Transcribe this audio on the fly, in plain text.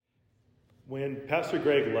When Pastor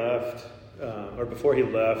Greg left, or before he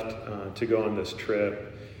left to go on this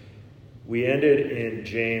trip, we ended in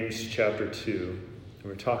James chapter 2, and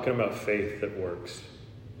we're talking about faith that works.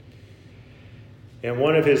 And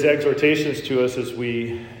one of his exhortations to us as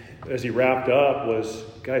he wrapped up was,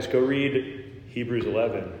 guys, go read Hebrews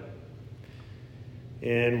 11.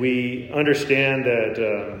 And we understand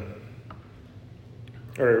that,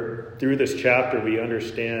 or through this chapter, we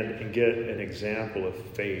understand and get an example of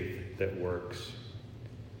faith that works.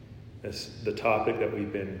 That's the topic that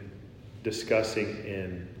we've been discussing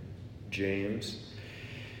in James.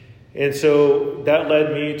 And so that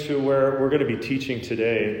led me to where we're going to be teaching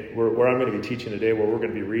today, where I'm going to be teaching today, where we're going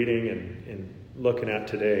to be reading and looking at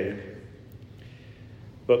today.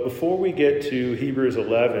 But before we get to Hebrews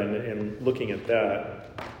 11 and looking at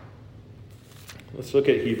that, let's look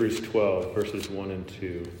at Hebrews 12, verses 1 and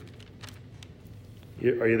 2.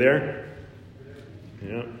 Are you there?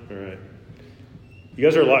 Yeah, all right. You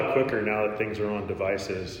guys are a lot quicker now that things are on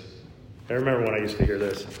devices. I remember when I used to hear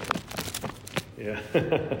this. Yeah.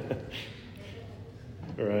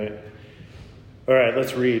 All right,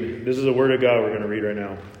 let's read. This is the word of God we're going to read right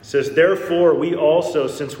now. It says, "Therefore we also,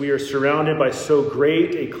 since we are surrounded by so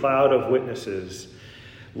great a cloud of witnesses,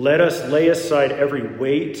 let us lay aside every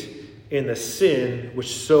weight and the sin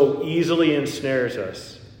which so easily ensnares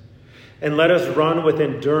us. And let us run with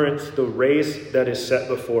endurance the race that is set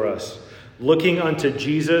before us, looking unto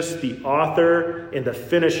Jesus, the author and the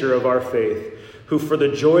finisher of our faith, who for the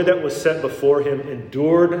joy that was set before him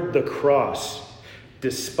endured the cross,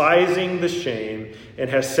 despising the shame, and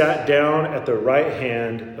has sat down at the right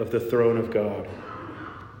hand of the throne of God."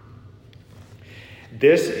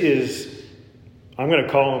 This is, I'm going to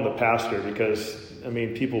call him the pastor because,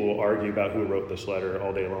 people will argue about who wrote this letter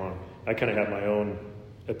all day long. I kind of have my own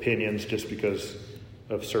opinions just because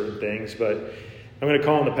of certain things, but I'm going to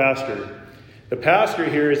call him the pastor. The pastor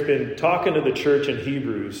here has been talking to the church in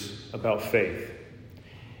Hebrews about faith.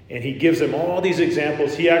 And he gives them all these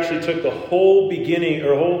examples. He actually took the whole beginning,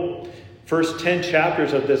 or whole first 10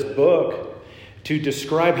 chapters of this book to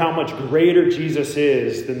describe how much greater Jesus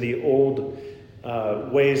is than the old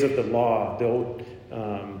ways of the law, the old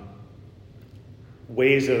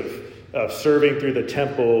ways of serving through the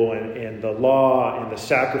temple and the law and the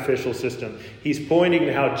sacrificial system. He's pointing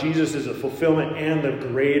to how Jesus is a fulfillment and the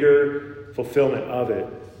greater fulfillment of it.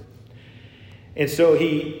 And so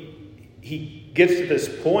he gets to this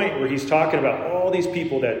point where he's talking about all these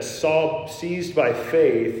people that seized by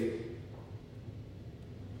faith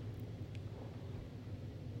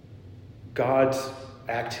God's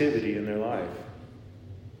activity in their life.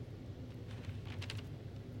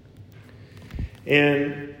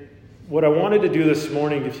 And what I wanted to do this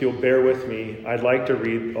morning, if you'll bear with me, I'd like to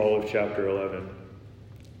read all of chapter 11.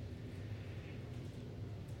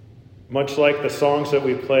 Much like the songs that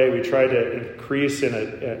we play, we try to increase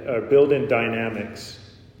and build in dynamics.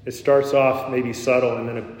 It starts off maybe subtle and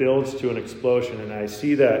then it builds to an explosion. And I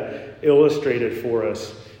see that illustrated for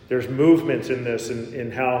us. There's movements in this and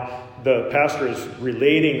in how the pastor is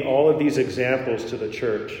relating all of these examples to the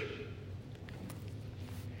church.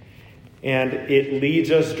 And it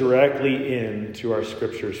leads us directly into our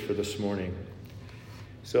scriptures for this morning.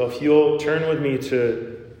 So if you'll turn with me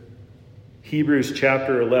to Hebrews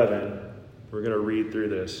chapter 11, we're going to read through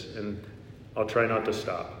this, and I'll try not to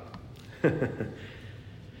stop.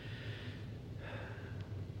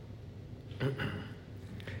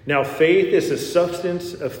 Now faith is the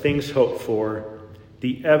substance of things hoped for,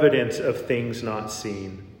 the evidence of things not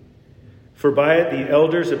seen. For by it the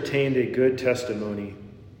elders obtained a good testimony.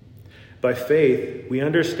 By faith, we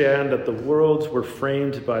understand that the worlds were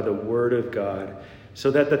framed by the word of God,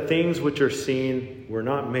 so that the things which are seen were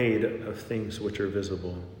not made of things which are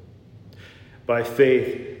visible. By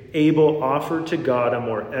faith, Abel offered to God a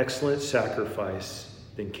more excellent sacrifice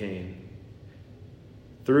than Cain,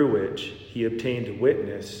 through which he obtained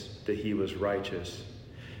witness that he was righteous,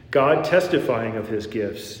 God testifying of his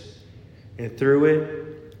gifts, and through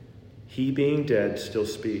it, he being dead still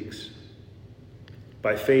speaks.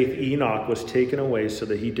 By faith, Enoch was taken away so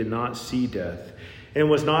that he did not see death, and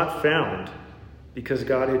was not found because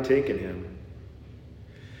God had taken him.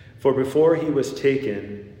 For before he was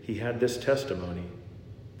taken, he had this testimony,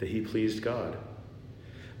 that he pleased God.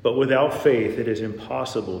 But without faith, it is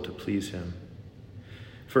impossible to please him.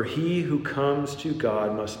 For he who comes to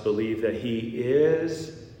God must believe that he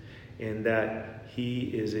is, and that he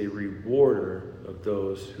is a rewarder of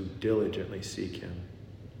those who diligently seek him.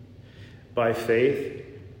 By faith,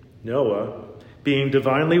 Noah, being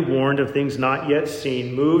divinely warned of things not yet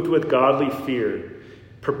seen, moved with godly fear,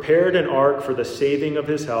 prepared an ark for the saving of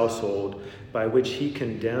his household, by which he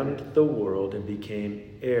condemned the world and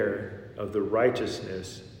became heir of the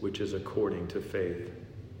righteousness which is according to faith.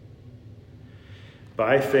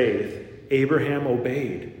 By faith, Abraham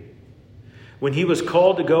obeyed when he was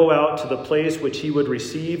called to go out to the place which he would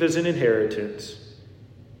receive as an inheritance,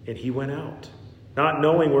 and he went out, not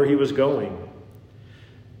knowing where he was going.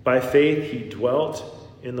 By faith, he dwelt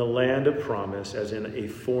in the land of promise as in a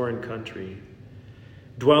foreign country,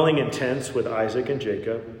 dwelling in tents with Isaac and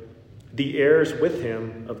Jacob, the heirs with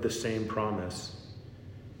him of the same promise.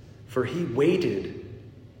 For he waited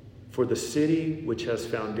for the city which has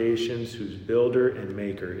foundations, whose builder and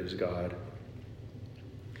maker is God.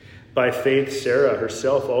 By faith, Sarah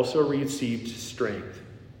herself also received strength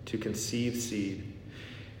to conceive seed,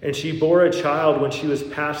 and she bore a child when she was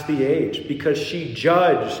past the age, because she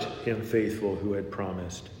judged him faithful who had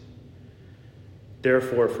promised.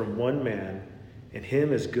 Therefore, from one man, and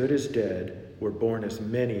him as good as dead, were born as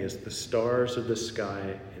many as the stars of the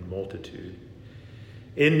sky in multitude,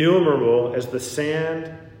 innumerable as the sand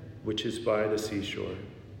which is by the seashore.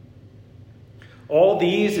 All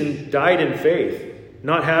these died in faith,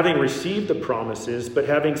 not having received the promises, but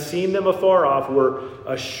having seen them afar off, were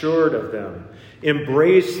assured of them,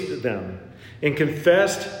 embraced them, and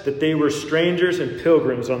confessed that they were strangers and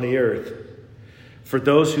pilgrims on the earth. For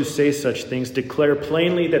those who say such things declare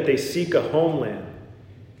plainly that they seek a homeland.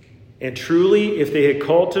 And truly, if they had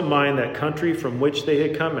called to mind that country from which they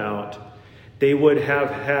had come out, they would have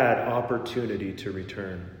had opportunity to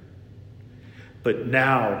return. But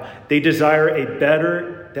now they desire a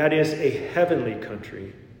better, that is, a heavenly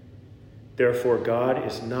country. Therefore, God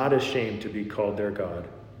is not ashamed to be called their God,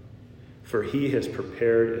 for he has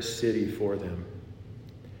prepared a city for them.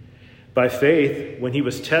 By faith, when he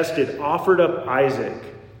was tested, offered up Isaac,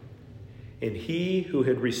 and he who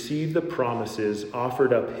had received the promises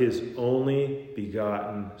offered up his only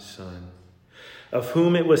begotten son, of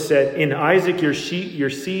whom it was said, "In Isaac your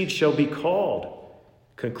seed shall be called,"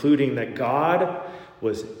 concluding that God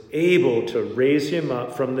was able to raise him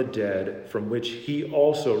up from the dead, from which he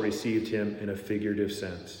also received him in a figurative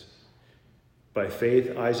sense. By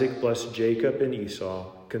faith, Isaac blessed Jacob and Esau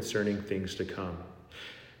concerning things to come.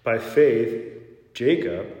 By faith,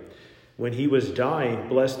 Jacob, when he was dying,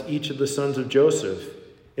 blessed each of the sons of Joseph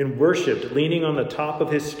and worshipped, leaning on the top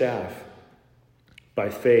of his staff. By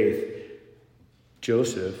faith,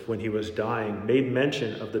 Joseph, when he was dying, made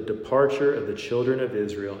mention of the departure of the children of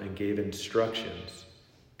Israel and gave instructions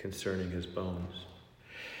concerning his bones.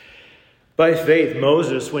 By faith,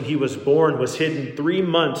 Moses, when he was born, was hidden 3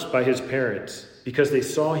 months by his parents, because they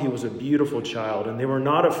saw he was a beautiful child, and they were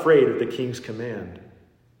not afraid of the king's command.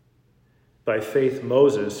 By faith,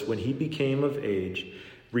 Moses, when he became of age,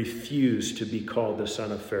 refused to be called the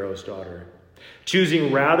son of Pharaoh's daughter,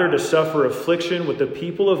 choosing rather to suffer affliction with the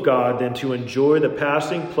people of God than to enjoy the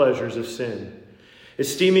passing pleasures of sin,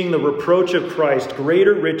 esteeming the reproach of Christ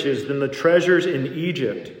greater riches than the treasures in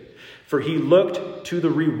Egypt, for he looked to the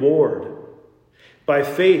reward. By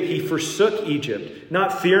faith he forsook Egypt,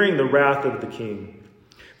 not fearing the wrath of the king,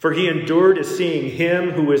 for he endured as seeing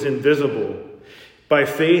him who is invisible. By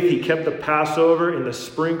faith he kept the Passover in the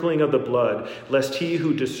sprinkling of the blood, lest he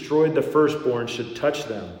who destroyed the firstborn should touch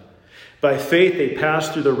them. By faith they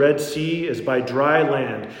passed through the Red Sea as by dry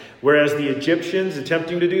land, whereas the Egyptians,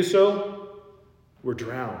 attempting to do so, were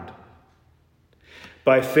drowned.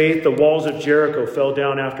 By faith the walls of Jericho fell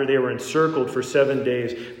down after they were encircled for 7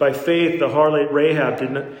 days. By faith the harlot Rahab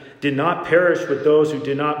did not perish with those who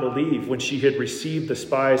did not believe, when she had received the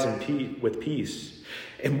spies with peace.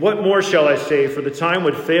 And what more shall I say? For the time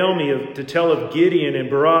would fail me to tell of Gideon and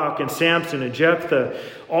Barak and Samson and Jephthah,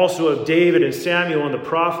 also of David and Samuel and the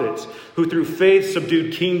prophets, who through faith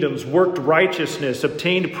subdued kingdoms, worked righteousness,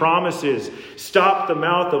 obtained promises, stopped the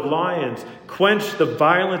mouth of lions, quenched the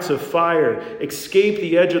violence of fire, escaped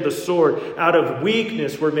the edge of the sword, out of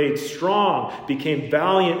weakness were made strong, became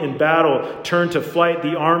valiant in battle, turned to flight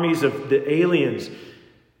the armies of the aliens.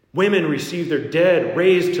 Women received their dead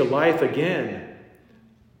raised to life again.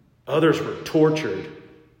 Others were tortured,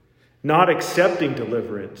 not accepting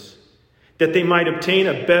deliverance, that they might obtain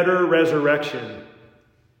a better resurrection.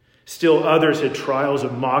 Still others had trials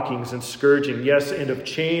of mockings and scourging, yes, and of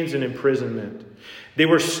chains and imprisonment. They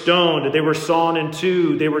were stoned, they were sawn in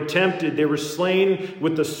two, they were tempted, they were slain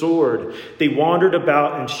with the sword. They wandered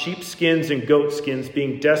about in sheepskins and goatskins,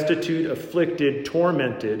 being destitute, afflicted,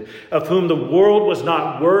 tormented, of whom the world was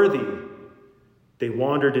not worthy. They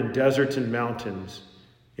wandered in deserts and mountains,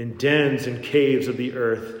 in dens and caves of the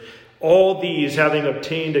earth. All these, having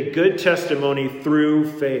obtained a good testimony through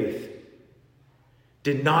faith,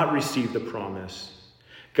 did not receive the promise,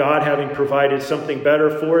 God having provided something better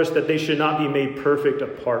for us, that they should not be made perfect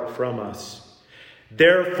apart from us.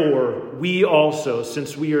 Therefore, we also,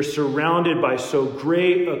 since we are surrounded by so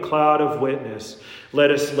great a cloud of witness,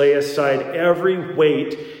 let us lay aside every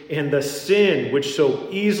weight and the sin which so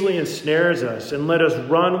easily ensnares us, and let us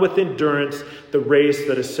run with endurance the race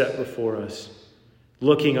that is set before us,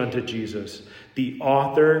 looking unto Jesus, the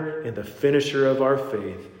author and the finisher of our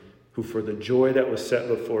faith, who for the joy that was set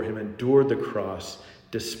before him endured the cross,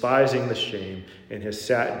 despising the shame, and has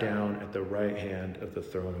sat down at the right hand of the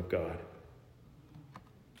throne of God.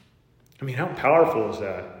 I mean, how powerful is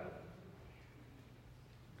that?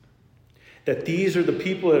 That these are the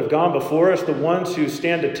people that have gone before us, the ones who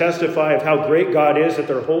stand to testify of how great God is, that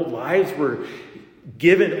their whole lives were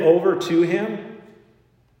given over to him,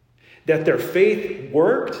 that their faith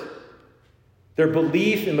worked, their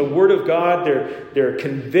belief in the Word of God, their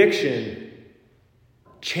conviction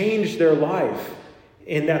changed their life,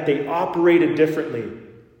 in that they operated differently.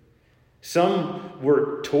 Some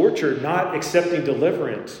were tortured, not accepting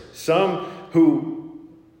deliverance. Some who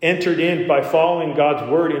entered in by following God's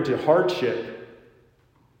word into hardship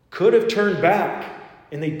could have turned back,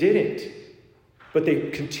 and they didn't. But they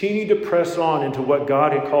continued to press on into what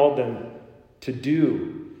God had called them to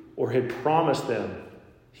do, or had promised them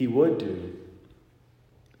he would do.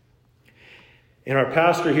 And our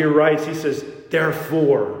pastor here writes, he says,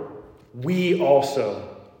 therefore, we also.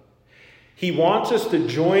 He wants us to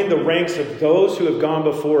join the ranks of those who have gone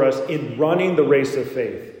before us in running the race of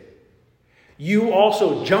faith. You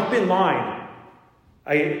also jump in line.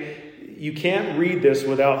 You can't read this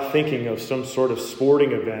without thinking of some sort of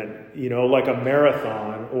sporting event, like a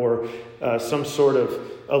marathon or some sort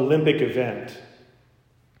of Olympic event.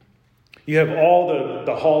 You have all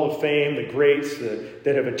the Hall of Fame, the greats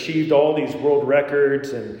that have achieved all these world records,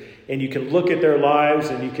 and you can look at their lives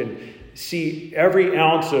and you can see every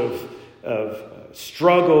ounce of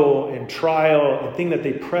struggle and trial and thing that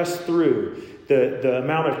they press through, the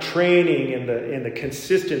amount of training and the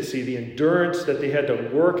consistency, the endurance that they had to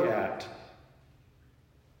work at,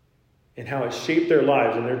 and how it shaped their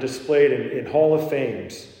lives. And they're displayed in Hall of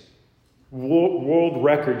Fames, world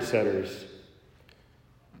record setters.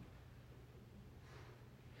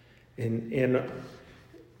 And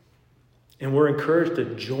we're encouraged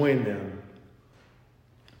to join them.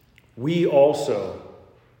 We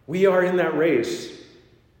are in that race.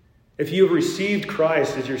 If you have received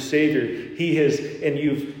Christ as your Savior, and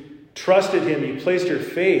you've trusted him, you placed your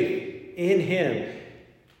faith in him,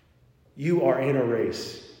 you are in a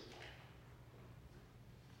race.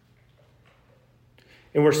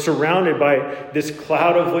 And we're surrounded by this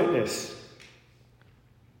cloud of witness.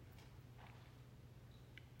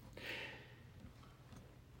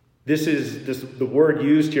 The word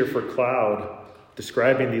used here for cloud,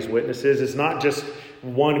 describing these witnesses, is not just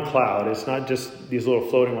one cloud. It's not just these little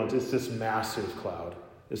floating ones. It's this massive cloud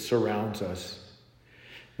that surrounds us.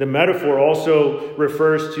 The metaphor also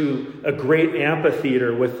refers to a great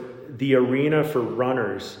amphitheater with the arena for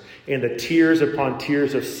runners and the tiers upon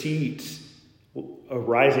tiers of seats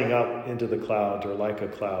rising up into the clouds, or like a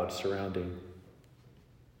cloud surrounding.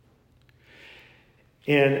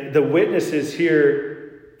 And the witnesses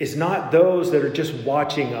here is not those that are just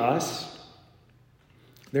watching us.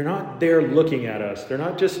 They're not there looking at us. They're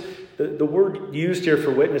not just, the word used here for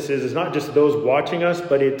witnesses is not just those watching us,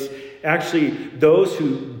 but it's actually those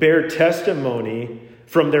who bear testimony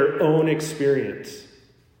from their own experience.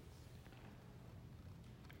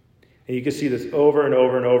 And you can see this over and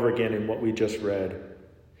over and over again in what we just read.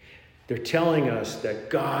 They're telling us that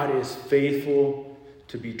God is faithful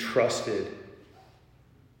to be trusted,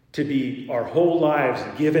 to be our whole lives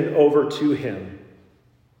given over to him.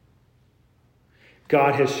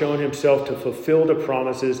 God has shown himself to fulfill the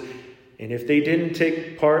promises, and if they didn't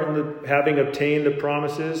take part in having obtained the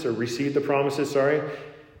promises, or received the promises,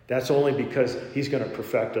 that's only because he's going to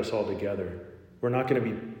perfect us all together. We're not going to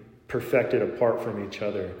be perfected apart from each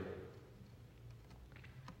other.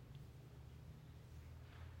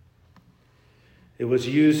 It was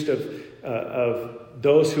used of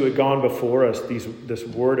those who had gone before us, this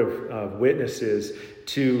word of witnesses,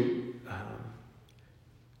 to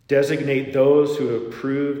designate those who have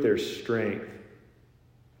proved their strength,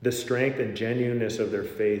 the strength and genuineness of their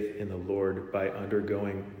faith in the Lord by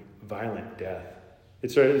undergoing violent death.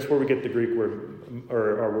 It's where we get the Greek word,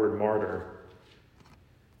 or our word martyr.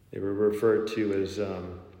 They were referred to as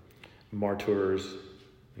martyrs,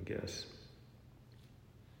 I guess.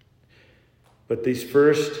 But these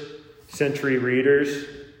first century readers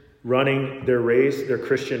running their race, their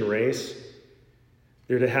Christian race,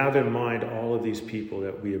 they're to have in mind all of these people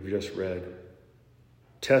that we have just read.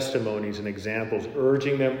 testimonies and examples,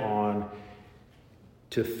 urging them on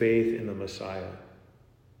to faith in the Messiah.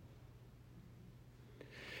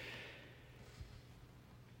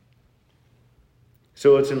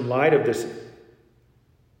 So it's in light of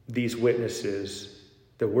these witnesses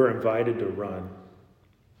that we're invited to run.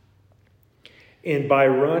 And by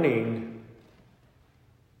running,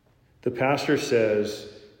 the pastor says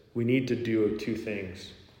we need to do two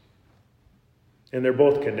things. And they're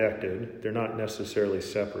both connected. They're not necessarily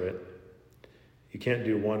separate. You can't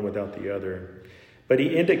do one without the other. But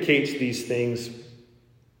he indicates these things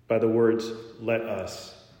by the words, let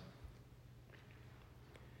us.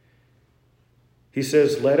 He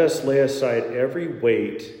says, let us lay aside every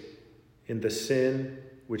weight in the sin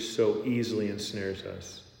which so easily ensnares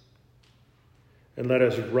us. And let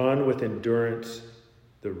us run with endurance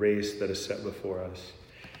the race that is set before us.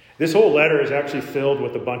 This whole letter is actually filled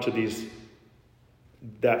with a bunch of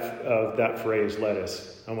that phrase,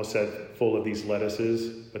 lettuce. I almost said full of these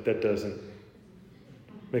lettuces, but that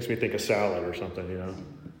makes me think of salad or something, you know.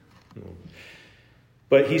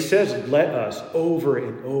 But he says, let us, over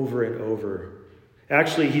and over and over.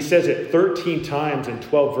 Actually, he says it 13 times in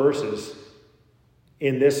 12 verses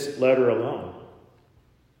in this letter alone.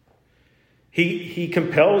 He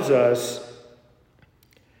compels us,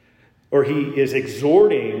 or he is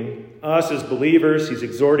exhorting us as believers, he's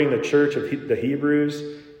exhorting the church of the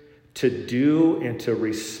Hebrews to do and to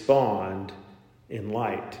respond in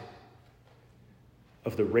light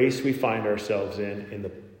of the race we find ourselves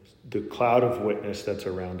in the cloud of witness that's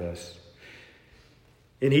around us.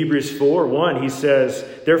 In Hebrews 4:1, he says,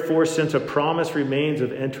 therefore, since a promise remains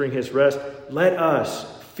of entering his rest, let us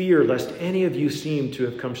fear lest any of you seem to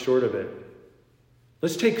have come short of it.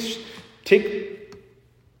 Let's take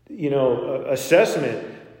assessment.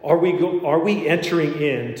 Are we entering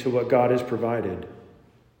into what God has provided?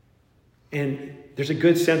 And there's a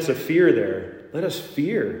good sense of fear there. Let us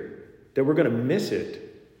fear that we're going to miss it.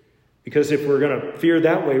 Because if we're going to fear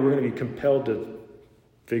that way, we're going to be compelled to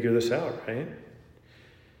figure this out, right?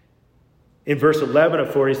 In verse 11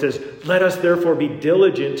 of 4, he says, let us therefore be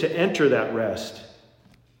diligent to enter that rest,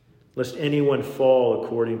 lest anyone fall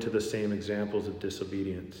according to the same examples of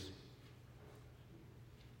disobedience.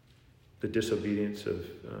 The disobedience of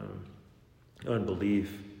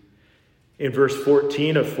unbelief. In verse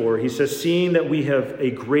 14 of 4, he says, seeing that we have a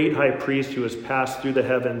great high priest who has passed through the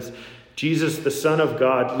heavens, Jesus, the Son of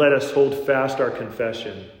God, let us hold fast our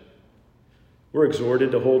confession. We're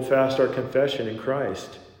exhorted to hold fast our confession in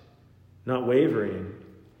Christ, not wavering.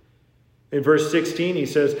 In verse 16, he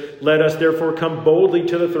says, let us therefore come boldly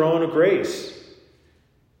to the throne of grace.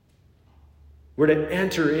 We're to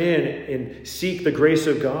enter in and seek the grace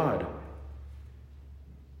of God,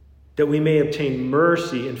 that we may obtain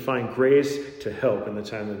mercy and find grace to help in the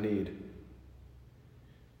time of need.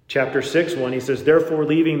 Chapter 6:1, he says, therefore,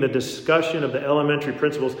 leaving the discussion of the elementary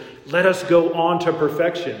principles, let us go on to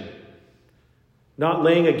perfection, not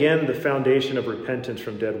laying again the foundation of repentance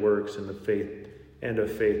from dead works and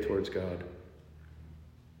of faith towards God.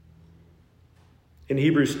 In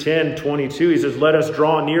Hebrews 10:22, he says, let us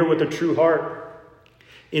draw near with a true heart,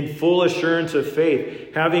 in full assurance of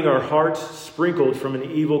faith, having our hearts sprinkled from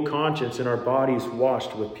an evil conscience and our bodies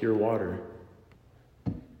washed with pure water.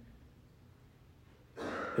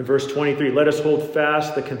 In verse 23, let us hold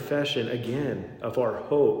fast the confession again of our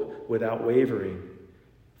hope without wavering,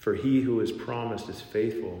 for he who is promised is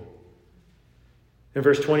faithful. In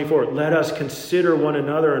verse 24, let us consider one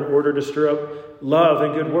another in order to stir up love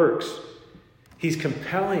and good works. He's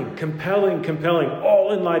compelling,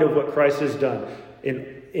 all in light of what Christ has done.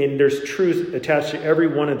 And there's truth attached to every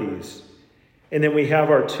one of these. And then we have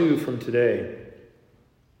our two from today.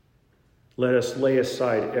 Let us lay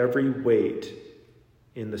aside every weight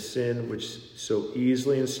in the sin which so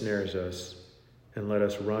easily ensnares us, and let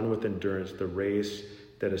us run with endurance the race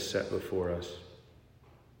that is set before us.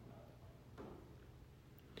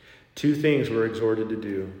 Two things we're exhorted to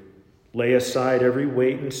do: lay aside every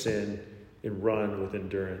weight and sin, and run with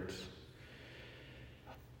endurance.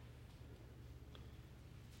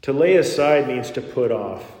 To lay aside means to put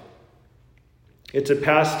off. It's a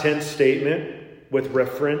past tense statement with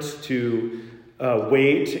reference to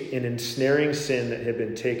weight and ensnaring sin that had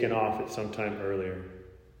been taken off at some time earlier.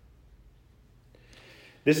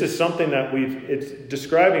 This is something that it's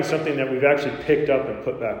describing something that we've actually picked up and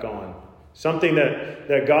put back on. Something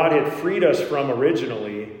that God had freed us from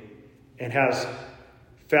originally and has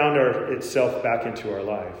found itself back into our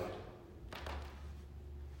life.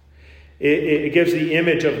 It gives the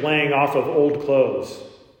image of laying off of old clothes.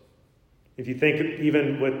 If you think,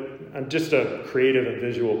 even with, I'm just a creative and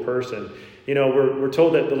visual person, we're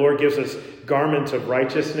told that the Lord gives us garments of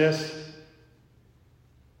righteousness.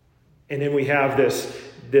 And then we have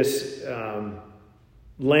this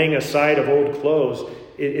laying aside of old clothes.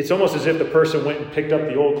 It's almost as if the person went and picked up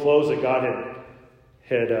the old clothes that God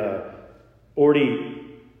had already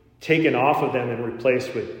taken off of them and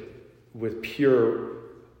replaced with pure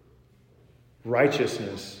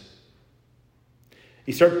righteousness.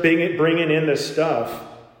 You start bringing in this stuff,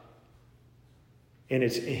 and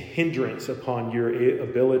it's a hindrance upon your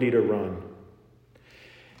ability to run.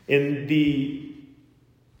 In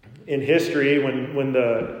history, when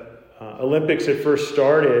the Olympics had first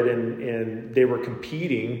started and they were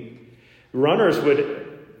competing, runners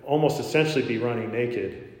would almost essentially be running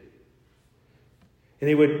naked. And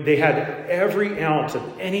they had every ounce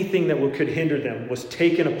of anything that could hinder them was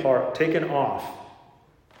taken off.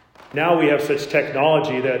 Now we have such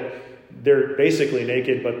technology that they're basically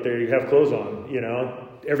naked, but they have clothes on,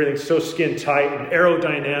 Everything's so skin tight and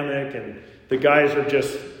aerodynamic, and the guys are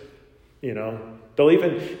just,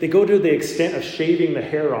 they go to the extent of shaving the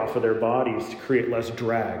hair off of their bodies to create less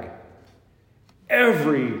drag.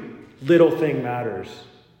 Every little thing matters.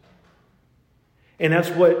 And that's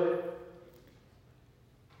what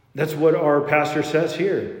our pastor says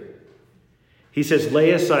here. He says,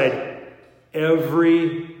 lay aside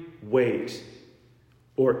every weight,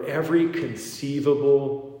 or every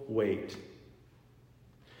conceivable weight.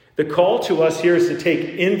 The call to us here is to take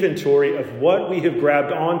inventory of what we have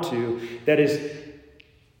grabbed onto that is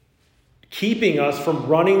keeping us from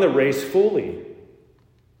running the race fully.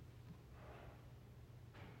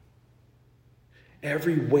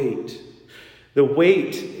 Every weight.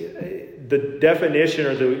 The definition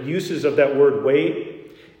or the uses of that word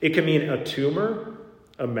weight, it can mean a tumor,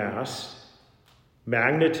 a mass,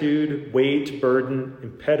 magnitude, weight, burden,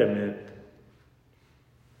 impediment,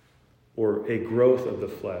 or a growth of the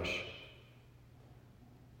flesh.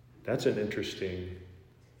 That's an interesting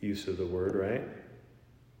use of the word, right?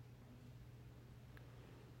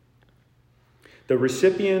 The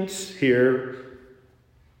recipients here,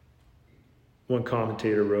 one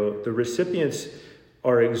commentator wrote, the recipients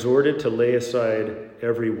are exhorted to lay aside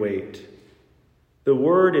every weight. The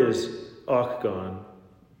word is ochgon,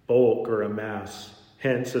 bulk or a mass,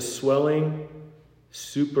 hence a swelling,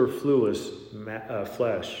 superfluous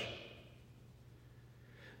flesh.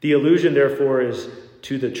 The allusion, therefore, is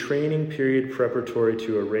to the training period preparatory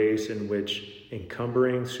to a race in which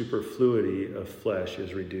encumbering superfluity of flesh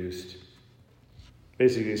is reduced.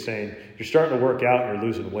 Basically saying, you're starting to work out and you're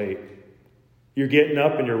losing weight. You're getting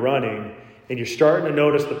up and you're running, and you're starting to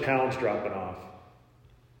notice the pounds dropping off.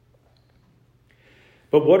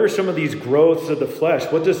 But what are some of these growths of the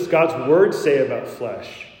flesh? What does God's word say about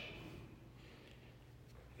flesh?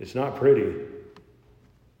 It's not pretty.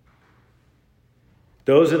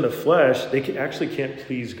 Those in the flesh, they actually can't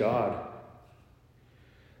please God.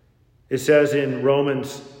 It says in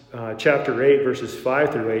Romans chapter 8, verses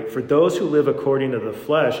 5 through 8, for those who live according to the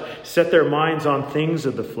flesh set their minds on things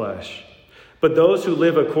of the flesh. But those who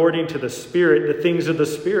live according to the Spirit, the things of the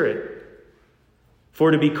Spirit.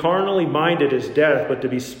 For to be carnally minded is death, but to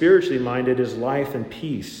be spiritually minded is life and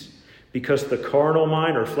peace. Because the carnal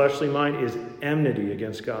mind or fleshly mind is enmity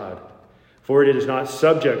against God. For it is not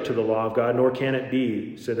subject to the law of God, nor can it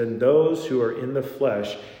be. So then those who are in the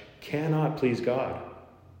flesh cannot please God.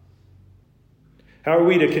 How are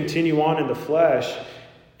we to continue on in the flesh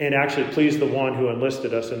and actually please the one who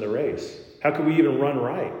enlisted us in the race? How can we even run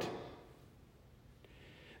right?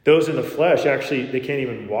 Those in the flesh, actually, they can't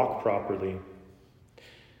even walk properly.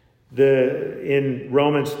 In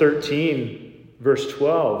Romans 13, verse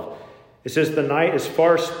 12, it says, the night is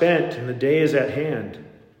far spent and the day is at hand.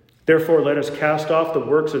 Therefore, let us cast off the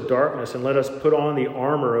works of darkness and let us put on the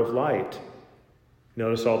armor of light.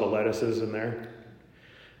 Notice all the lettuces in there.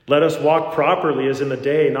 Let us walk properly as in the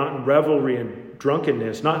day, not in revelry and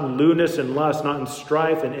drunkenness, not in lewdness and lust, not in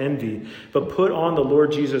strife and envy, but put on the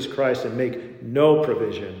Lord Jesus Christ and make no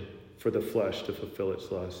provision for the flesh to fulfill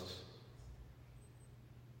its lusts.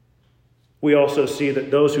 We also see that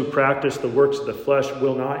those who practice the works of the flesh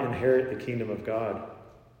will not inherit the kingdom of God.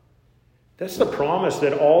 That's the promise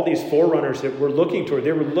that all these forerunners that were looking toward.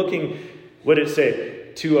 They were looking, what did it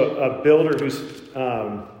say, to a builder who's...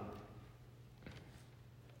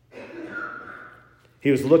 he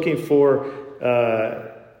was looking for...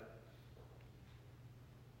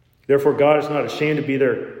 Therefore, God is not ashamed to be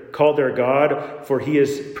called their God, for he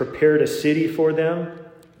has prepared a city for them.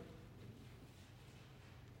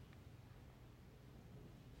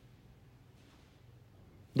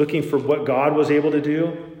 Looking for what God was able to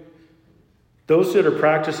do. Those that are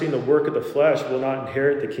practicing the work of the flesh will not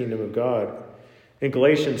inherit the kingdom of God. In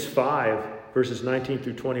Galatians 5, verses 19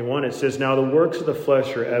 through 21, it says, "Now the works of the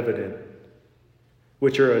flesh are evident,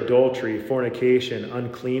 which are adultery, fornication,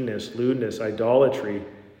 uncleanness, lewdness, idolatry,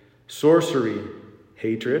 sorcery,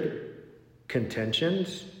 hatred,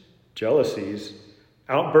 contentions, jealousies,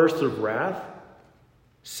 outbursts of wrath,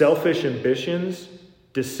 selfish ambitions,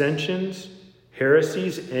 dissensions,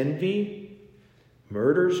 heresies, envy,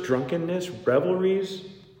 murders, drunkenness, revelries,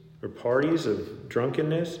 or parties of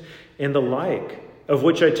drunkenness, and the like, of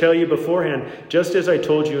which I tell you beforehand, just as I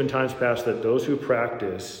told you in times past, that those who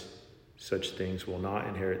practice such things will not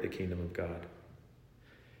inherit the kingdom of God."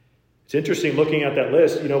 It's interesting looking at that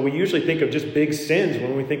list. We usually think of just big sins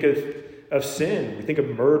when we think of sin. We think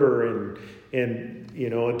of murder and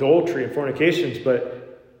adultery and fornications, but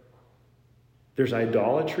there's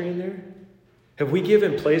idolatry in there. Have we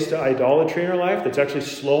given place to idolatry in our life that's actually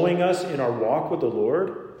slowing us in our walk with the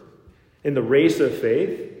Lord, in the race of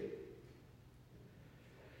faith?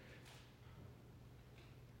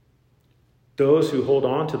 Those who hold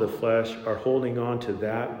on to the flesh are holding on to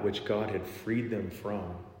that which God had freed them from.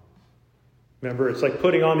 Remember, it's like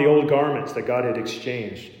putting on the old garments that God had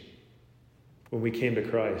exchanged when we came to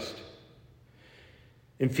Christ.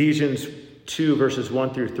 In Ephesians 2, verses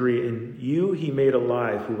 1 through 3, "In you he made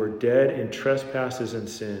alive who were dead in trespasses and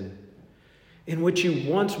sin, in which you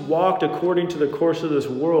once walked according to the course of this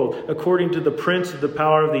world, according to the prince of the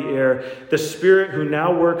power of the air, the spirit who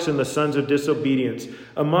now works in the sons of disobedience,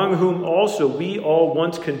 among whom also we all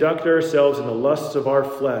once conducted ourselves in the lusts of our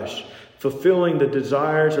flesh, fulfilling the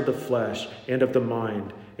desires of the flesh and of the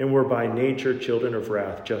mind, and were by nature children of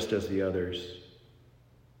wrath, just as the others."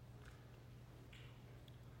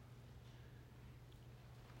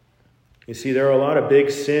 You see, there are a lot of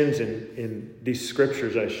big sins in these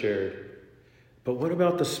scriptures I shared. But what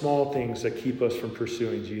about the small things that keep us from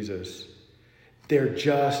pursuing Jesus? They're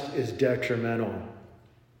just as detrimental.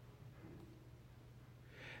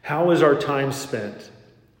 How is our time spent?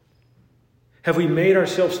 Have we made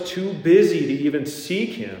ourselves too busy to even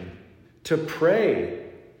seek him, to pray?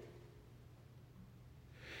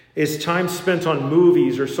 Is time spent on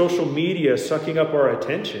movies or social media sucking up our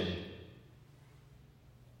attention?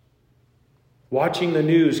 Watching the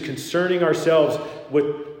news, concerning ourselves with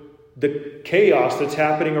the chaos that's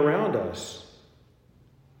happening around us?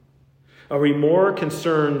 Are we more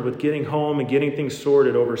concerned with getting home and getting things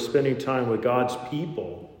sorted over spending time with God's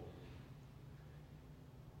people?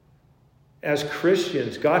 As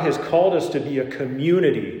Christians, God has called us to be a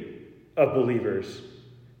community of believers.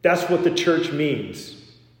 That's what the church means.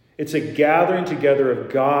 It's a gathering together of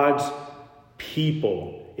God's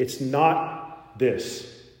people. It's not this.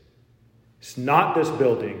 It's not this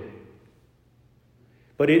building.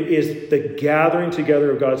 But it is the gathering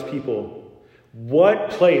together of God's people. What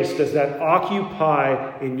place does that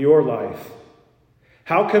occupy in your life?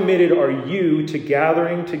 How committed are you to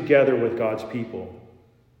gathering together with God's people?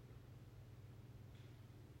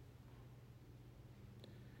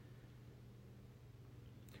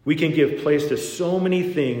 We can give place to so many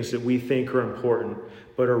things that we think are important,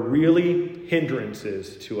 but are really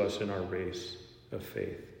hindrances to us in our race of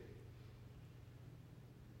faith.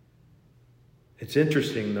 It's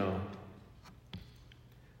interesting, though.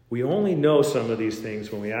 We only know some of these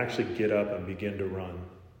things when we actually get up and begin to run.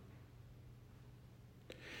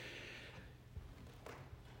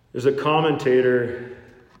 There's a commentator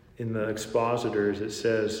in the Expositors that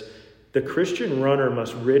says, "The Christian runner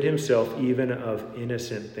must rid himself even of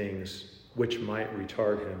innocent things which might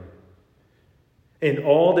retard him. And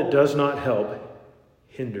all that does not help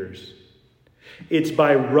hinders. It's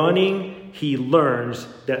by running he learns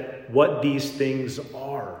that what these things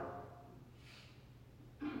are.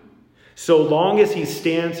 So long as he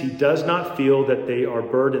stands, he does not feel that they are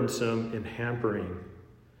burdensome and hampering.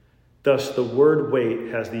 Thus, the word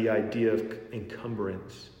weight has the idea of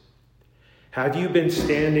encumbrance. Have you been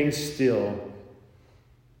standing still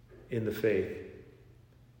in the faith?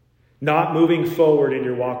 Not moving forward in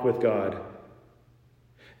your walk with God?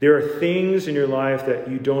 There are things in your life that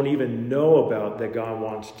you don't even know about that God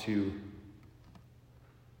wants to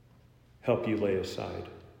help you lay aside.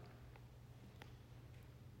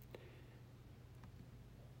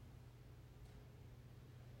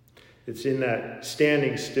 It's in that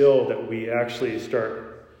standing still that we actually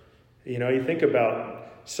start, you think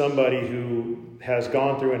about somebody who has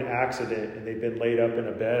gone through an accident and they've been laid up in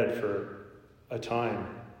a bed for a time.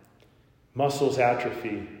 Muscles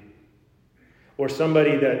atrophy. Or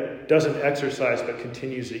somebody that doesn't exercise but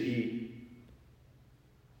continues to eat.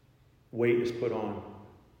 Weight is put on.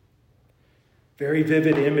 Very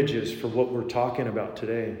vivid images for what we're talking about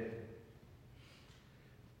today.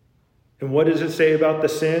 And what does it say about the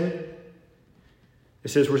sin? It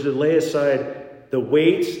says we're to lay aside the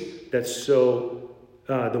weight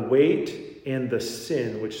and the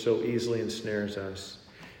sin which so easily ensnares us.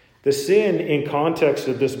 The sin in context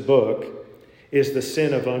of this book is the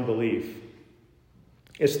sin of unbelief.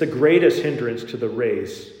 It's the greatest hindrance to the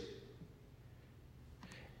race.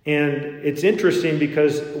 And it's interesting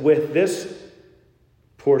because with this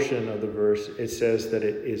portion of the verse, it says that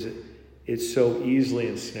it so easily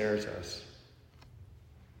ensnares us.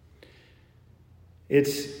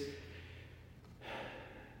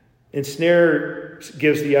 Ensnare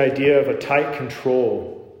gives the idea of a tight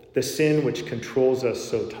control, the sin which controls us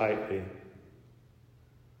so tightly.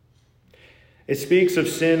 It speaks of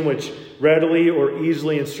sin which readily or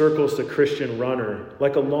easily encircles the Christian runner,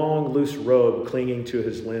 like a long, loose robe clinging to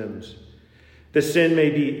his limbs. The sin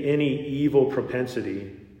may be any evil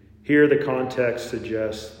propensity. Here the context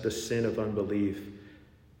suggests the sin of unbelief,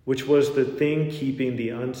 which was the thing keeping the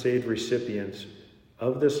unsaved recipients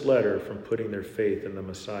of this letter from putting their faith in the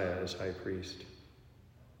Messiah as high priest.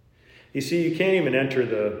 You see, you can't even enter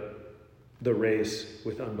the race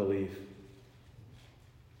with unbelief.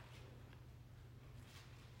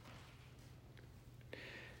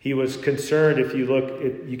 He was concerned, if you look,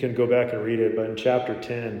 you can go back and read it, but in chapter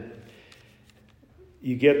 10,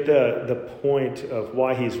 you get the point of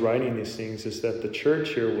why he's writing these things is that the church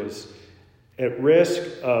here was at risk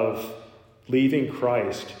of leaving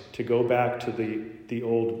Christ to go back to the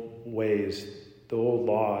old ways, the old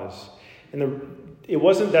laws. And it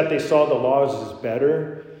wasn't that they saw the laws as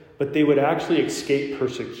better, but they would actually escape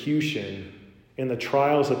persecution in the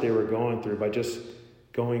trials that they were going through by just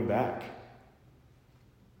going back.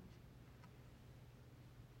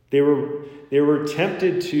 They were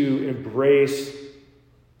tempted to embrace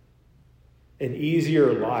an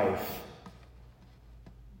easier life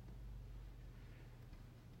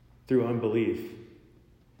through unbelief.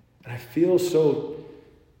 And I feel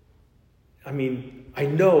I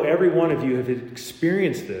know every one of you have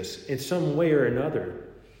experienced this in some way or another.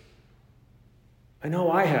 I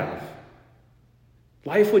know I have.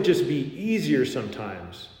 Life would just be easier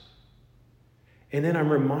sometimes. And then I'm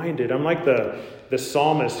reminded, I'm like the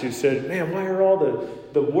psalmist who said, man, why are all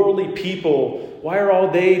the worldly people, why are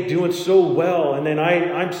all they doing so well? And then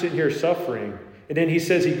I'm sitting here suffering. And then he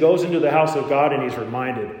says he goes into the house of God and he's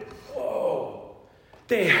reminded, oh,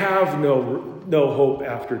 they have no hope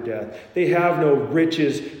after death. They have no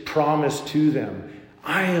riches promised to them.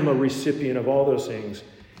 I am a recipient of all those things.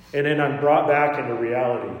 And then I'm brought back into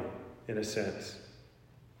reality, in a sense.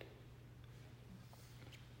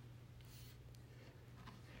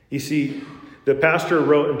 You see, the pastor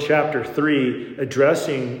wrote in chapter 3,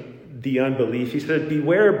 addressing the unbelief. He said,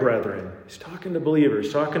 beware, brethren. He's talking to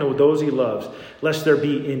believers, talking to those he loves, lest there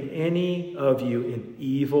be in any of you an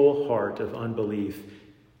evil heart of unbelief.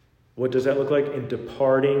 What does that look like? In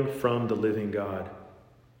departing from the living God.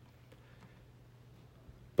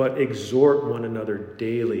 But exhort one another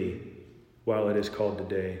daily while it is called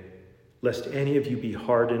today, lest any of you be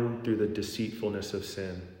hardened through the deceitfulness of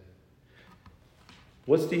sin.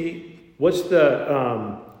 What's he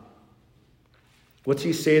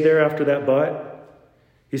say there after that but?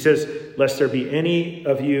 He says, lest there be in any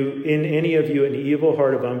of you an evil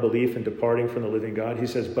heart of unbelief and departing from the living God. He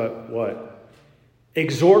says, but what?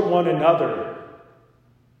 Exhort one another.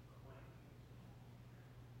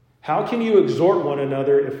 How can you exhort one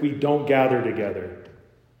another if we don't gather together?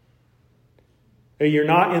 You're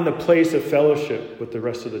not in the place of fellowship with the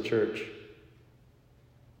rest of the church.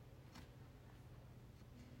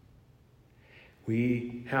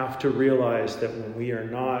 We have to realize that when we are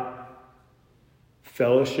not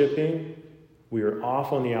fellowshipping, we are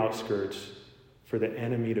off on the outskirts for the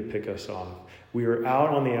enemy to pick us off. We are out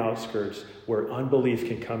on the outskirts where unbelief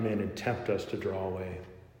can come in and tempt us to draw away.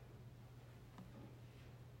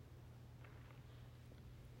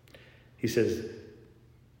 He says,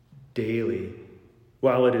 daily,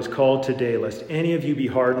 while it is called today, lest any of you be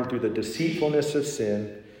hardened through the deceitfulness of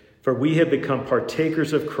sin. For we have become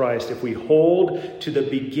partakers of Christ if we hold to the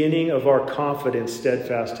beginning of our confidence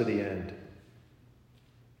steadfast to the end.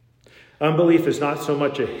 Unbelief is not so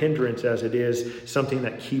much a hindrance as it is something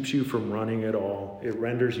that keeps you from running at all. It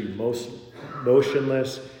renders you most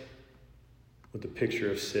motionless with the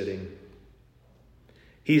picture of sitting.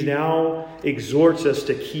 He now exhorts us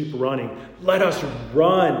to keep running. Let us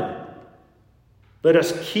run. Let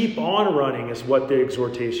us keep on running is what the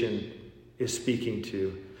exhortation is speaking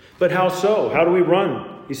to. But how so? How do we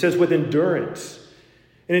run? He says with endurance.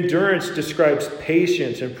 And endurance describes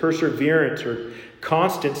patience and perseverance or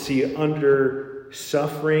constancy under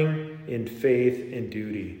suffering in faith and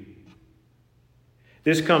duty.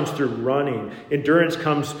 This comes through running. Endurance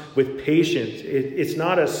comes with patience. It's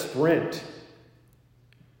not a sprint,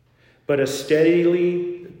 but a steady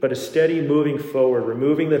moving forward,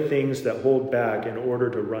 removing the things that hold back in order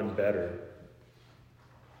to run better.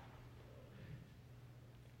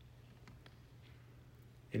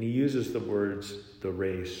 And he uses the words, the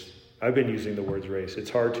race. I've been using the words race. It's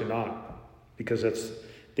hard to not, because that's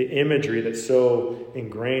the imagery that's so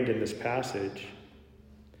ingrained in this passage.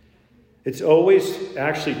 It's always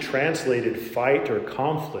actually translated fight or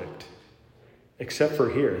conflict, except for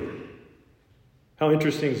here. How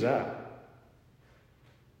interesting is that?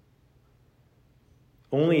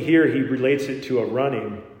 Only here he relates it to a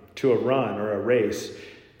run or a race.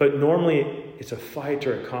 But normally it's a fight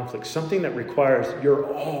or a conflict, something that requires your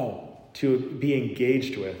all to be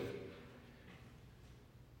engaged with.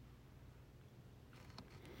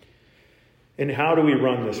 And how do we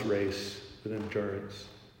run this race with endurance?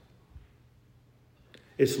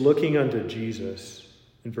 It's looking unto Jesus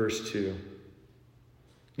in verse 2.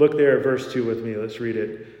 Look there at verse 2 with me. Let's read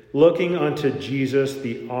it. Looking unto Jesus,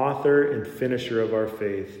 the author and finisher of our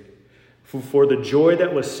faith, who for the joy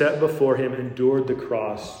that was set before him endured the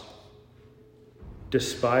cross,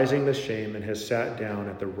 despising the shame, and has sat down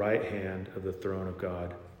at the right hand of the throne of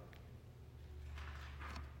God.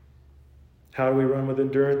 How do we run with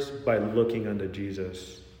endurance? By looking unto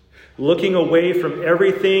Jesus. Looking away from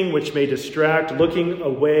everything which may distract, looking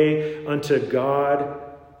away unto God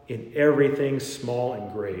in everything small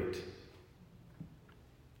and great.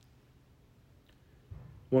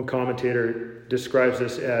 One commentator describes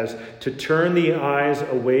this as to turn the eyes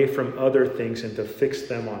away from other things and to fix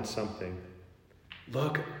them on something.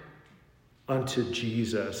 Look unto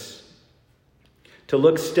Jesus. To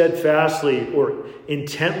look steadfastly or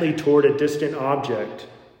intently toward a distant object.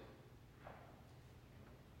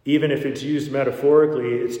 Even if it's used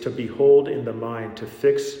metaphorically, it's to behold in the mind, to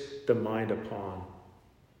fix the mind upon.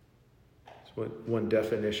 That's what one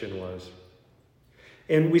definition was.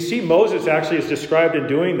 And we see Moses actually is described in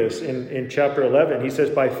doing this in chapter 11. He says,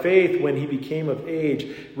 by faith, when he became of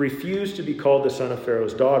age, refused to be called the son of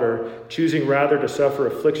Pharaoh's daughter, choosing rather to suffer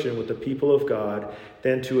affliction with the people of God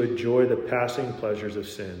than to enjoy the passing pleasures of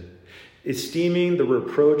sin, esteeming the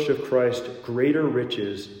reproach of Christ greater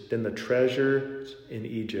riches than the treasures in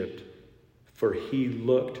Egypt, for he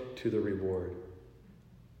looked to the reward.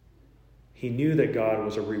 He knew that God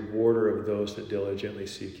was a rewarder of those that diligently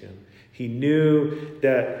seek him. He knew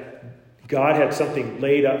that God had something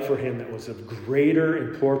laid up for him that was of greater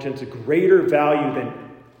importance, a greater value than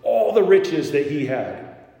all the riches that he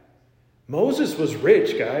had. Moses was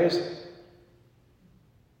rich, guys.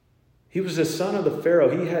 He was the son of the Pharaoh.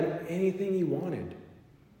 He had anything he wanted.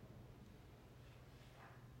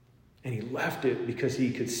 And he left it because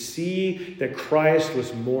he could see that Christ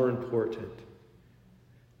was more important.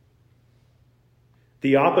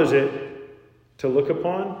 The opposite to look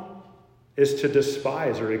upon is to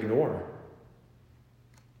despise or ignore.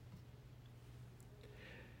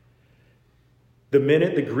 The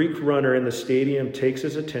minute the Greek runner in the stadium takes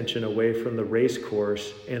his attention away from the race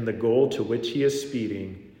course and the goal to which he is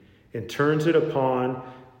speeding and turns it upon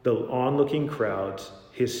the onlooking crowds,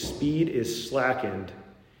 his speed is slackened.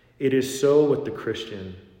 It is so with the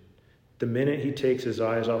Christian. The minute he takes his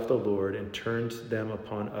eyes off the Lord and turns them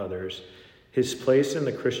upon others, his place in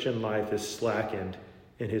the Christian life is slackened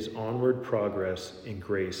and his onward progress in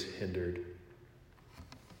grace hindered.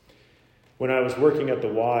 When I was working at the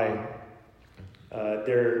Y,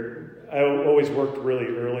 I always worked really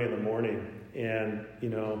early in the morning. And,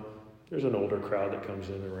 there's an older crowd that comes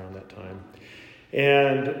in around that time.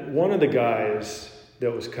 And one of the guys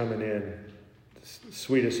that was coming in,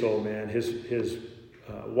 sweetest old man, his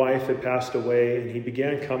wife had passed away, and he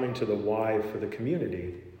began coming to the Y for the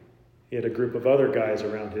community. He had a group of other guys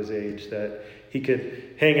around his age that he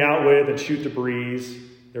could hang out with and shoot the breeze.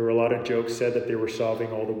 There were a lot of jokes said that they were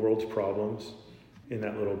solving all the world's problems in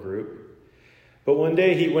that little group. But one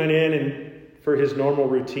day he went in for his normal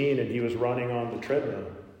routine, and he was running on the treadmill.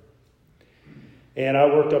 And I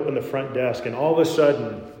worked up in the front desk, and all of a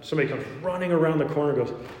sudden, somebody comes running around the corner and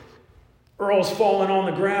goes, "Earl's falling on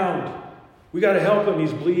the ground. We got to help him.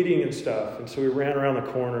 He's bleeding and stuff." And so we ran around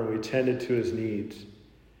the corner and we tended to his needs.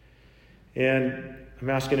 And I'm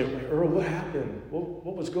asking him, "Earl, what happened?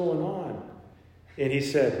 What was going on?" And he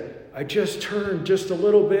said, "I just turned just a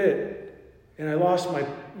little bit and I lost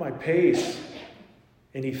my pace."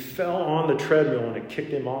 And he fell on the treadmill and it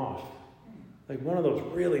kicked him off. Like one of those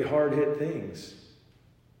really hard hit things.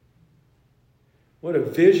 What a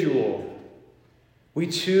visual. We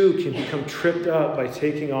too can become tripped up by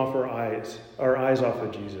taking off our eyes off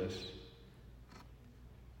of Jesus.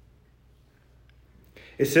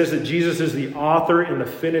 It says that Jesus is the author and the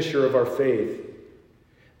finisher of our faith.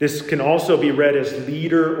 This can also be read as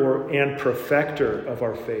leader and perfecter of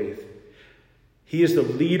our faith. He is the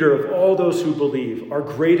leader of all those who believe, our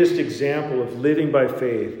greatest example of living by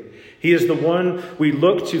faith. He is the one we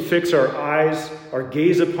look to fix our eyes, our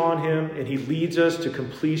gaze upon him, and he leads us to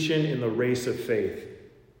completion in the race of faith.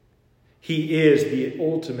 He is the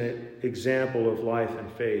ultimate example of life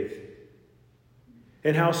and faith.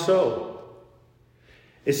 And how so?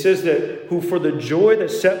 It says that who for the joy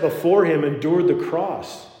that set before him endured the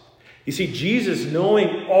cross. You see, Jesus,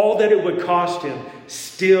 knowing all that it would cost him,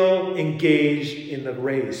 still engaged in the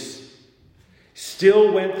race.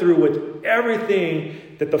 Still went through with everything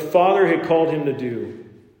that the Father had called him to do.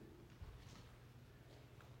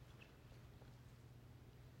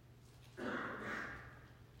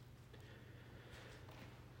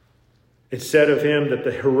 It's said of him that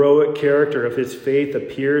the heroic character of his faith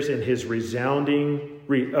appears in his renouncing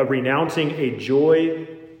a joy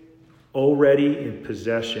already in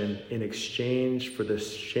possession in exchange for the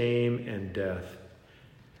shame and death.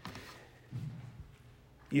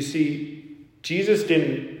 You see, Jesus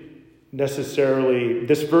didn't necessarily,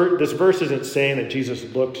 this verse isn't saying that Jesus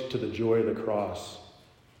looked to the joy of the cross.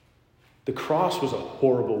 The cross was a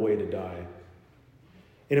horrible way to die.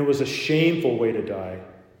 And it was a shameful way to die.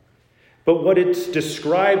 But what it's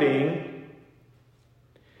describing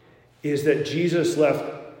is that Jesus left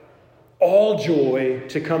all joy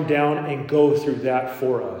to come down and go through that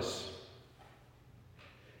for us.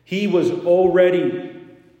 He was already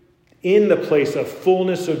in the place of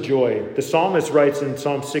fullness of joy. The psalmist writes in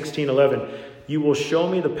Psalm 16:11, "You will show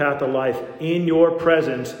me the path of life. In your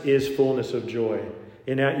presence is fullness of joy,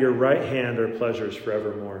 and at your right hand are pleasures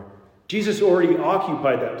forevermore." Jesus already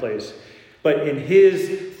occupied that place. But in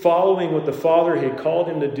his following what the Father had called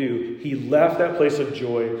him to do, he left that place of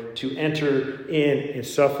joy to enter in and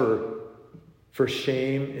suffer for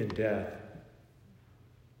shame and death.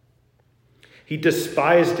 He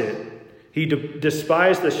despised it. He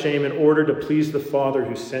despised the shame in order to please the Father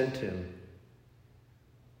who sent him.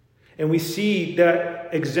 And we see that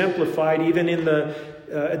exemplified even in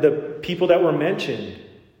the people that were mentioned.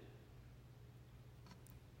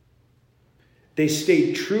 They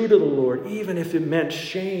stayed true to the Lord, even if it meant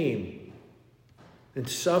shame and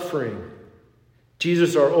suffering.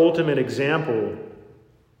 Jesus, our ultimate example.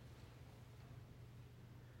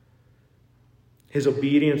 His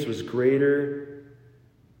obedience was greater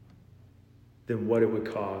than what it would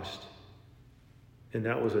cost. And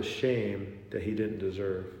that was a shame that he didn't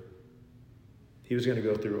deserve. He was going to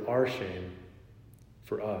go through our shame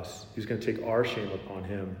for us. He was going to take our shame upon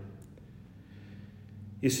him.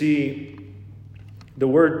 You see, the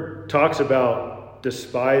word talks about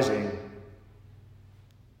despising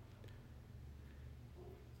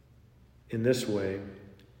in this way.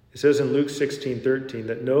 It says in Luke 16:13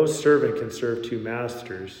 that no servant can serve two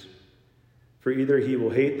masters, for either he will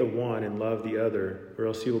hate the one and love the other, or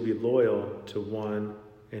else he will be loyal to one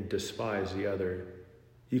and despise the other.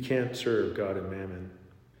 You can't serve God and mammon.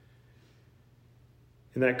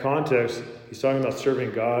 In that context, he's talking about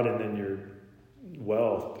serving God and then your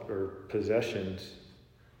wealth or possessions.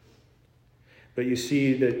 But you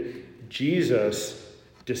see that Jesus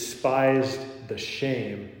despised the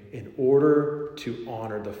shame in order to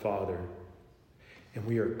honor the Father. And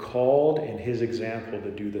we are called in his example to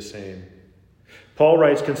do the same. Paul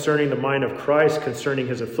writes concerning the mind of Christ, concerning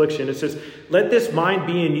his affliction, it says, "Let this mind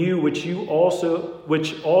be in you, which also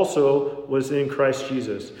was in Christ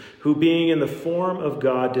Jesus, who being in the form of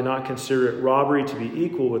God did not consider it robbery to be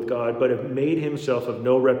equal with God, but have made himself of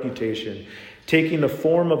no reputation, taking the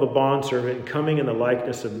form of a bondservant and coming in the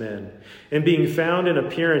likeness of men. And being found in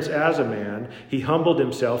appearance as a man, he humbled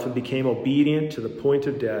himself and became obedient to the point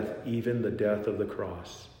of death, even the death of the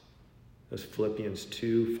cross." That's Philippians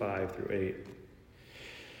 2:5-8.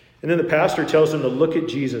 And then the pastor tells them to look at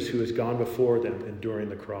Jesus who has gone before them enduring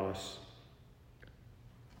the cross.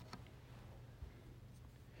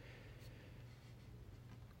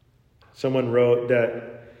 Someone wrote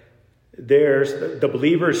that the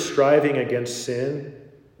believers striving against sin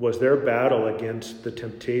was their battle against the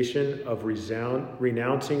temptation of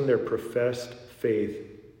renouncing their professed faith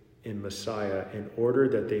in Messiah in order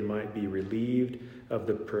that they might be relieved of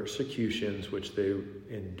the persecutions which they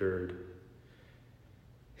endured.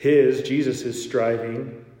 Jesus'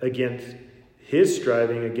 striving against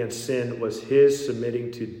sin was his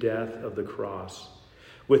submitting to death of the cross.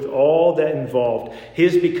 With all that involved,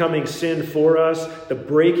 his becoming sin for us, the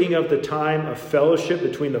breaking of the time of fellowship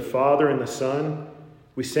between the Father and the Son.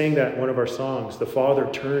 We sang that in one of our songs. The Father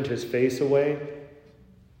turned his face away.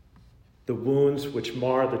 The wounds which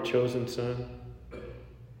mar the chosen Son.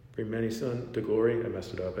 Bring many sons to glory. I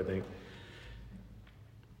messed it up, I think.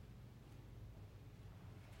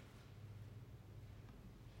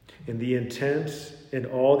 In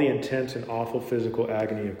all the intense and awful physical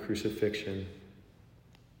agony of crucifixion.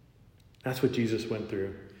 That's what Jesus went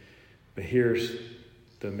through. But here's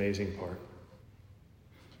the amazing part.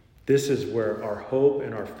 This is where our hope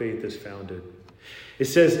and our faith is founded. It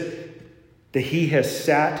says that he has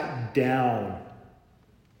sat down.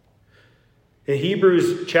 In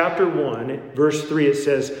Hebrews chapter 1, verse 3, it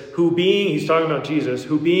says, he's talking about Jesus,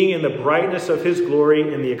 who being in the brightness of his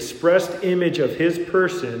glory and the expressed image of his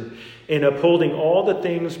person, and upholding all the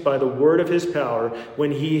things by the word of his power,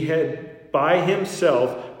 when he had by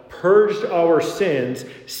himself purged our sins,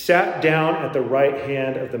 sat down at the right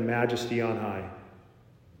hand of the Majesty on high.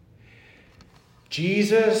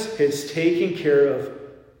 Jesus has taken care of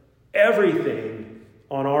everything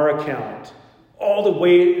on our account. All the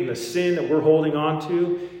weight and the sin that we're holding on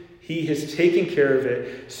to, he has taken care of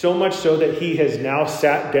it, so much so that he has now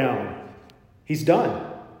sat down. He's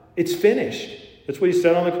done. It's finished. That's what he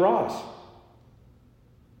said on the cross.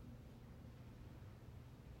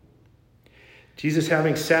 Jesus,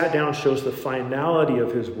 having sat down, shows the finality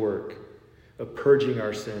of his work of purging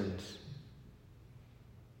our sins.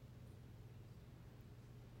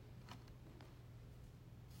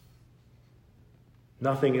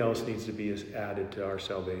 Nothing else needs to be added to our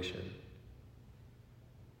salvation.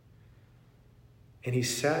 And he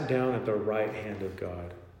sat down at the right hand of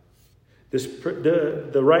God.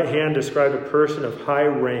 The right hand described a person of high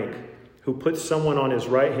rank who puts someone on his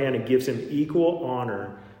right hand and gives him equal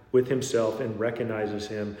honor with himself and recognizes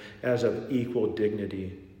him as of equal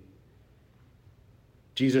dignity.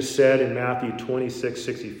 Jesus said in Matthew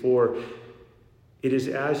 26:64, "It is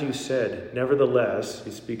as you said, nevertheless,"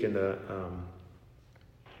 he's speaking to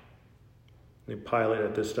Pilate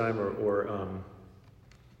at this time, or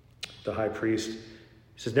the high priest. He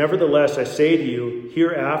says, "Nevertheless, I say to you,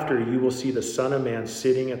 hereafter you will see the Son of Man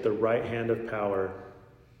sitting at the right hand of power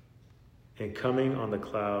and coming on the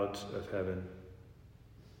clouds of heaven."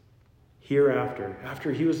 Hereafter,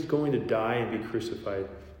 after he was going to die and be crucified,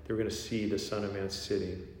 they were going to see the Son of Man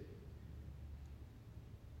sitting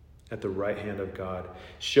at the right hand of God,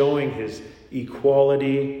 showing his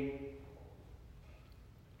equality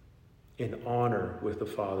in honor with the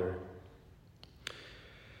Father.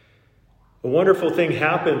 A wonderful thing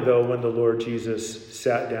happened, though, when the Lord Jesus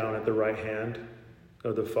sat down at the right hand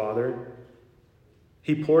of the Father.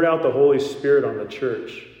 He poured out the Holy Spirit on the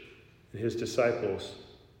church and his disciples.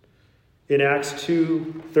 In Acts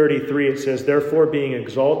 2:33, it says, "Therefore, being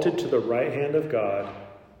exalted to the right hand of God,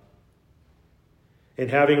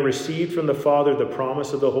 and having received from the Father the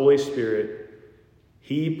promise of the Holy Spirit,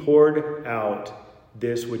 he poured out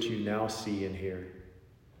this which you now see and hear."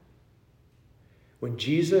 When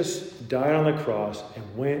Jesus died on the cross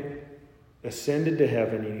and ascended to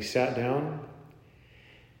heaven, and he sat down,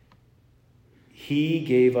 he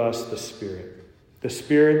gave us the Spirit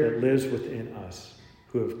that lives within us,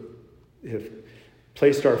 who have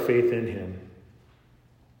placed our faith in him.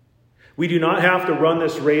 We do not have to run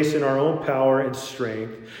this race in our own power and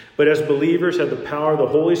strength, but as believers have the power of the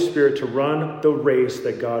Holy Spirit to run the race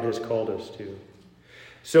that God has called us to.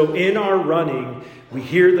 So in our running, we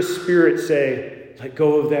hear the Spirit say, let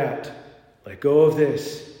go of that. Let go of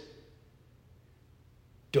this.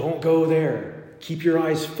 Don't go there. Keep your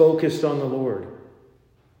eyes focused on the Lord.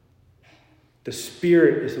 The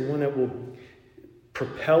Spirit is the one that will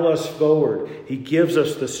propel us forward. He gives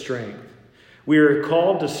us the strength. We are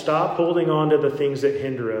called to stop holding on to the things that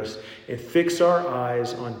hinder us and fix our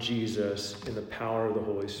eyes on Jesus in the power of the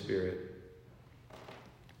Holy Spirit.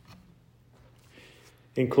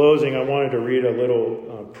 In closing, I wanted to read a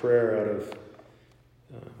little prayer out of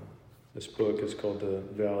this book. It's called The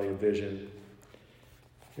Valley of Vision.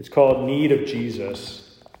 It's called Need of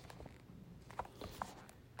Jesus.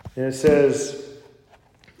 And it says,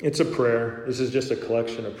 it's a prayer. This is just a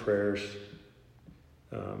collection of prayers.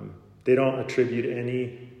 They don't attribute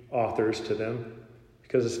any authors to them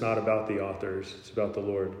because it's not about the authors. It's about the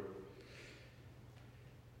Lord.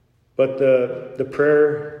 But the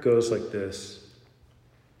prayer goes like this.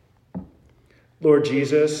 Lord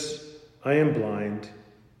Jesus, I am blind.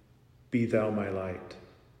 Be thou my light.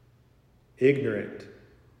 Ignorant.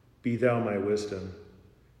 Be thou my wisdom.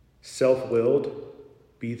 Self-willed.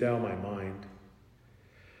 Be thou my mind.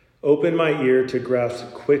 Open my ear to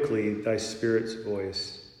grasp quickly thy Spirit's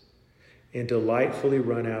voice and delightfully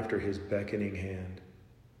run after his beckoning hand.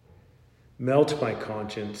 Melt my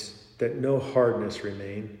conscience that no hardness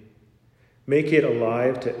remain. Make it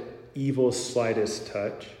alive to evil's slightest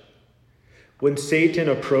touch. When Satan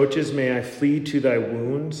approaches, may I flee to thy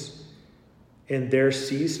wounds, and there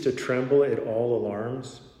cease to tremble at all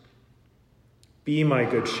alarms. Be my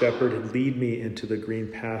good shepherd, and lead me into the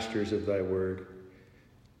green pastures of thy word,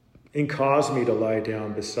 and cause me to lie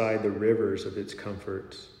down beside the rivers of its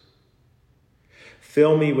comforts.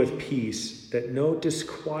 Fill me with peace, that no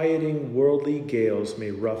disquieting worldly gales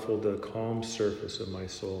may ruffle the calm surface of my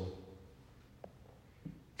soul.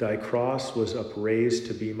 Thy cross was upraised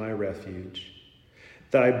to be my refuge.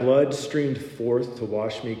 Thy blood streamed forth to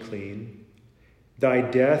wash me clean. Thy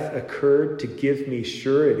death occurred to give me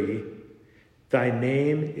surety. Thy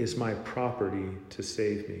name is my property to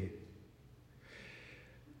save me.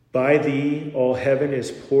 By thee all heaven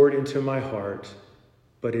is poured into my heart,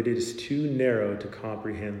 but it is too narrow to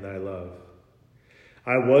comprehend thy love.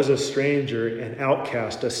 I was a stranger, an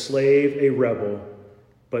outcast, a slave, a rebel,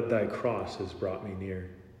 but thy cross has brought me near,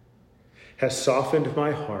 has softened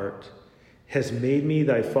my heart, has made me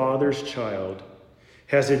thy father's child,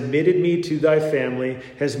 has admitted me to thy family,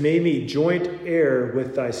 has made me joint heir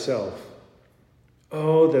with thyself.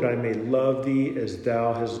 Oh, that I may love thee as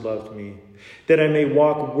thou hast loved me, that I may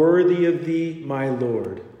walk worthy of thee, my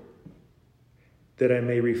Lord, that I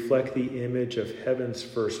may reflect the image of heaven's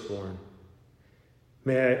firstborn.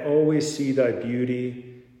 May I always see thy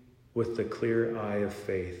beauty with the clear eye of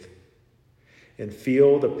faith, and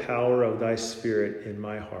feel the power of thy Spirit in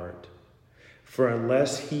my heart. For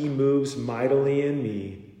unless he moves mightily in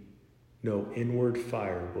me, no inward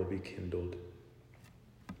fire will be kindled.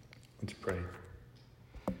 Let's pray.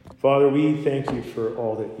 Father, we thank you for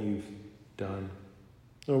all that you've done.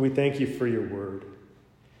 Lord, we thank you for your word.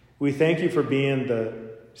 We thank you for being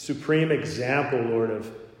the supreme example, Lord,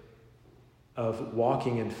 of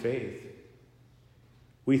walking in faith.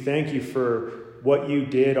 We thank you for what you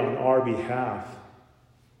did on our behalf,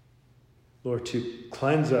 Lord, to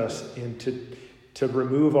cleanse us and to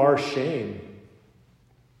remove our shame.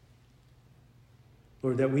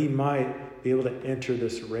 Lord, that we might be able to enter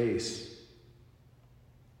this race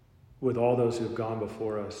with all those who have gone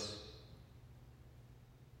before us.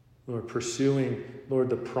 Lord, pursuing, Lord,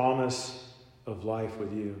 the promise of life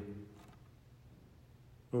with you.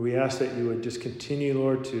 Lord, we ask that you would just continue,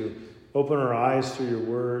 Lord, to open our eyes through your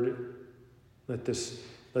word. Let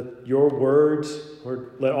your words,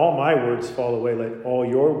 Lord, let all my words fall away. Let all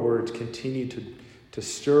your words continue to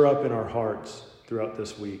stir up in our hearts throughout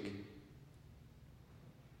this week.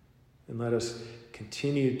 And let us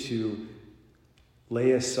continue to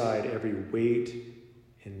lay aside every weight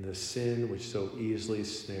and the sin which so easily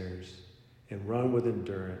snares, and run with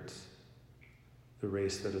endurance the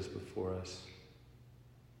race that is before us,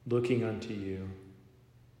 looking unto you,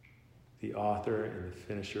 the author and the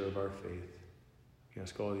finisher of our faith. We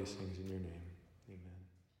ask all these things in your name.